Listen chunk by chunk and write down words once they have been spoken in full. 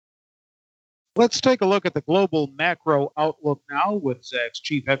Let's take a look at the global macro outlook now with Zacks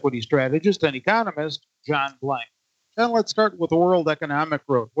chief equity strategist and economist, John Blank. Then let's start with world economic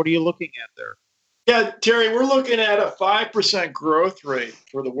growth. What are you looking at there? Yeah, Terry, we're looking at a 5% growth rate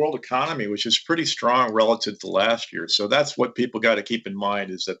for the world economy, which is pretty strong relative to last year. So that's what people got to keep in mind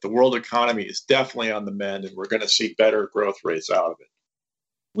is that the world economy is definitely on the mend and we're going to see better growth rates out of it.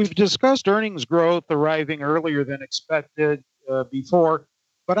 We've discussed earnings growth arriving earlier than expected before,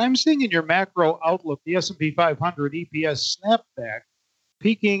 but I'm seeing in your macro outlook the S&P 500 EPS snapback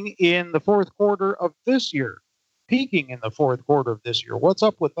peaking in the fourth quarter of this year. Peaking in the fourth quarter of this year. What's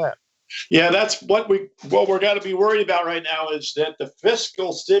up with that? Yeah, that's what we're got to be worried about right now is that the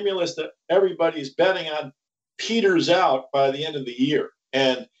fiscal stimulus that everybody's betting on peters out by the end of the year.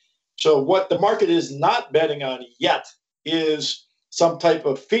 And so what the market is not betting on yet is some type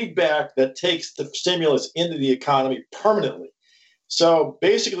of feedback that takes the stimulus into the economy permanently. So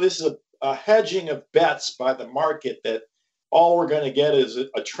basically, this is a hedging of bets by the market that all we're going to get is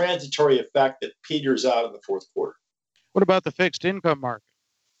a transitory effect that peters out in the fourth quarter. What about the fixed income market?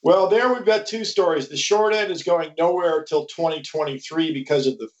 Well, there we've got two stories. The short end is going nowhere until 2023 because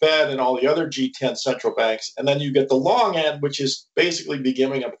of the Fed and all the other G10 central banks. And then you get the long end, which is basically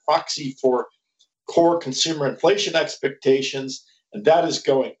becoming a proxy for core consumer inflation expectations, and that is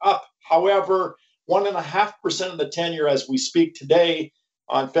going up. However, 1.5% of the 10-year as we speak today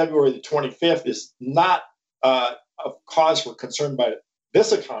on February the 25th is not a cause for concern by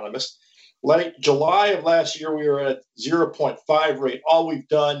this economist. Late July of last year, we were at 0.5 rate. All we've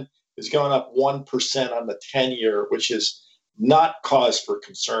done is gone up 1% on the 10-year, which is not cause for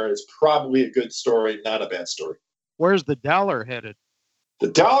concern. It's probably a good story, not a bad story. Where's the dollar headed? The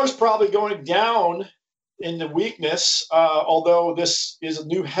dollar's probably going down in the weakness, although this is a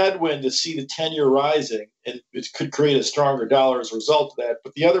new headwind to see the 10-year rising, and it could create a stronger dollar as a result of that.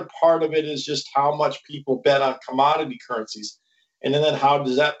 But the other part of it is just how much people bet on commodity currencies. And then how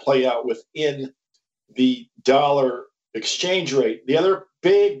does that play out within the dollar exchange rate? The other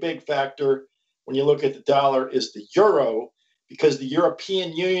big factor when you look at the dollar is the euro, because the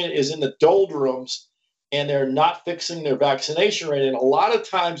European Union is in the doldrums and they're not fixing their vaccination rate. And a lot of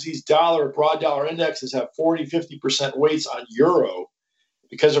times these broad dollar indexes have 40, 50% weights on euro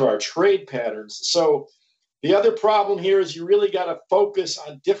because of our trade patterns. So the other problem here is you really got to focus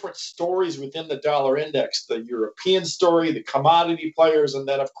on different stories within the dollar index, the European story, the commodity players, and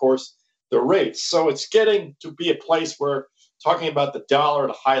then, of course, the rates. So it's getting to be a place where talking about the dollar at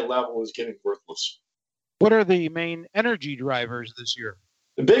a high level is getting worthless. What are the main energy drivers this year?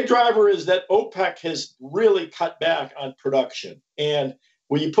 The big driver is that OPEC has really cut back on production. And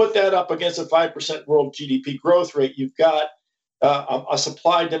when you put that up against a 5% world GDP growth rate, you've got a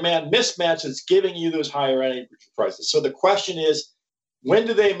supply-demand mismatch that's giving you those higher energy prices. So the question is, when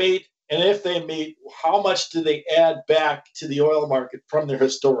do they meet? And if they meet, how much do they add back to the oil market from their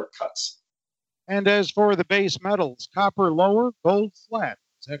historic cuts? And as for the base metals, copper lower, gold flat.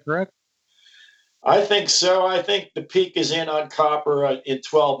 Is that correct? I think so. I think the peak is in on copper in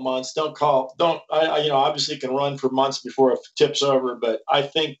 12 months. Obviously it can run for months before it tips over, but I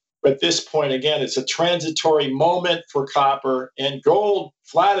think at this point, again, it's a transitory moment for copper and gold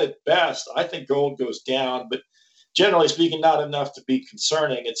flat at best. I think gold goes down, but generally speaking, not enough to be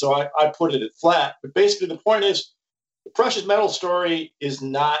concerning. And so I put it at flat. But basically the point is the precious metal story is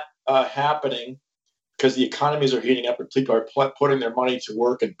not happening because the economies are heating up and people are putting their money to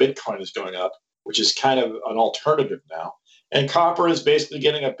work and Bitcoin is going up, which is kind of an alternative now. And copper is basically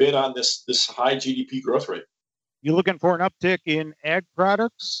getting a bid on this high GDP growth rate. You looking for an uptick in ag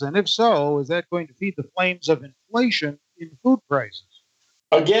products? And if so, is that going to feed the flames of inflation in food prices?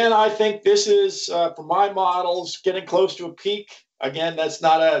 Again, I think this is, for my models, getting close to a peak. Again, that's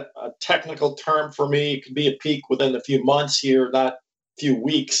not a technical term for me. It could be a peak within a few months here, not a few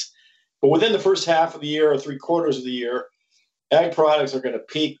weeks. But within the first half of the year or 3/4 of the year, ag products are going to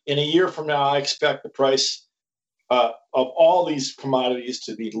peak. In a year from now, I expect the price of all these commodities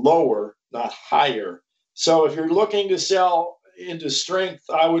to be lower, not higher. So if you're looking to sell into strength,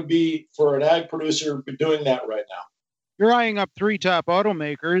 I would be, for an ag producer, doing that right now. You're eyeing up three top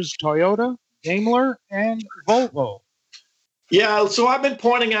automakers, Toyota, Daimler, and Volvo. Yeah, so I've been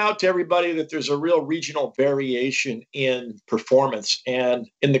pointing out to everybody that there's a real regional variation in performance. And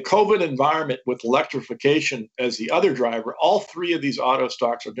in the COVID environment with electrification as the other driver, all three of these auto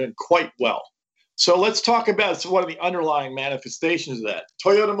stocks are doing quite well. So let's talk about one of the underlying manifestations of that.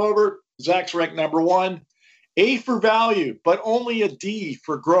 Toyota Motor, Zacks ranked number 1. A for value, but only a D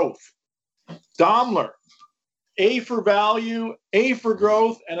for growth. Daimler, A for value, A for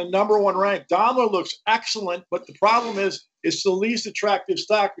growth, and a number one rank. Daimler looks excellent, but the problem is it's the least attractive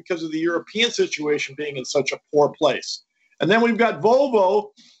stock because of the European situation being in such a poor place. And then we've got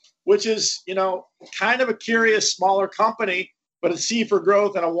Volvo, which is, kind of a curious smaller company, but a C for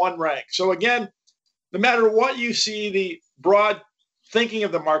growth and a one rank. So again, no matter what you see, the broad thinking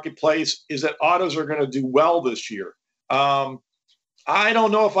of the marketplace is that autos are going to do well this year. I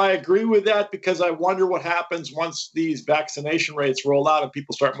don't know if I agree with that because I wonder what happens once these vaccination rates roll out and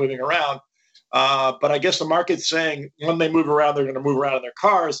people start moving around. But I guess the market's saying when they move around, they're going to move around in their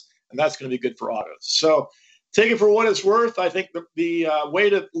cars, and that's going to be good for autos. So take it for what it's worth. I think the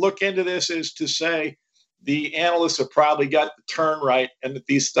way to look into this is to say the analysts have probably got the turn right and that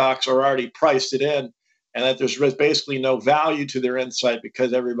these stocks are already priced it in and that there's basically no value to their insight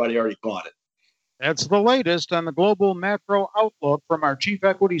because everybody already bought it. That's the latest on the global macro outlook from our chief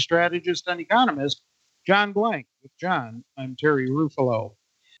equity strategist and economist, John Blank. With John, I'm Terry Ruffalo.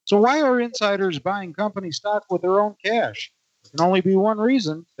 So why are insiders buying company stock with their own cash? There can only be one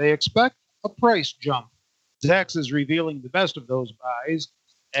reason. They expect a price jump. Zacks is revealing the best of those buys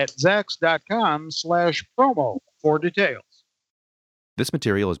at zacks.com/promo for details. This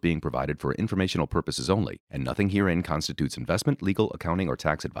material is being provided for informational purposes only, and nothing herein constitutes investment, legal, accounting, or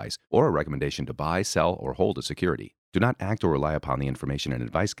tax advice, or a recommendation to buy, sell, or hold a security. Do not act or rely upon the information and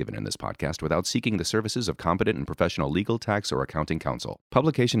advice given in this podcast without seeking the services of competent and professional legal, tax, or accounting counsel.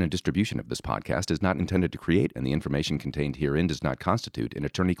 Publication and distribution of this podcast is not intended to create, and the information contained herein does not constitute an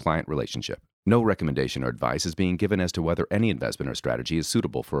attorney-client relationship. No recommendation or advice is being given as to whether any investment or strategy is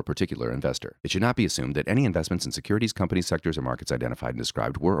suitable for a particular investor. It should not be assumed that any investments in securities, companies, sectors, or markets identified and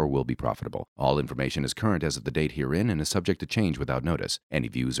described were or will be profitable. All information is current as of the date herein and is subject to change without notice. Any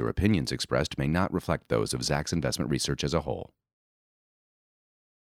views or opinions expressed may not reflect those of Zacks Investment Research as a whole.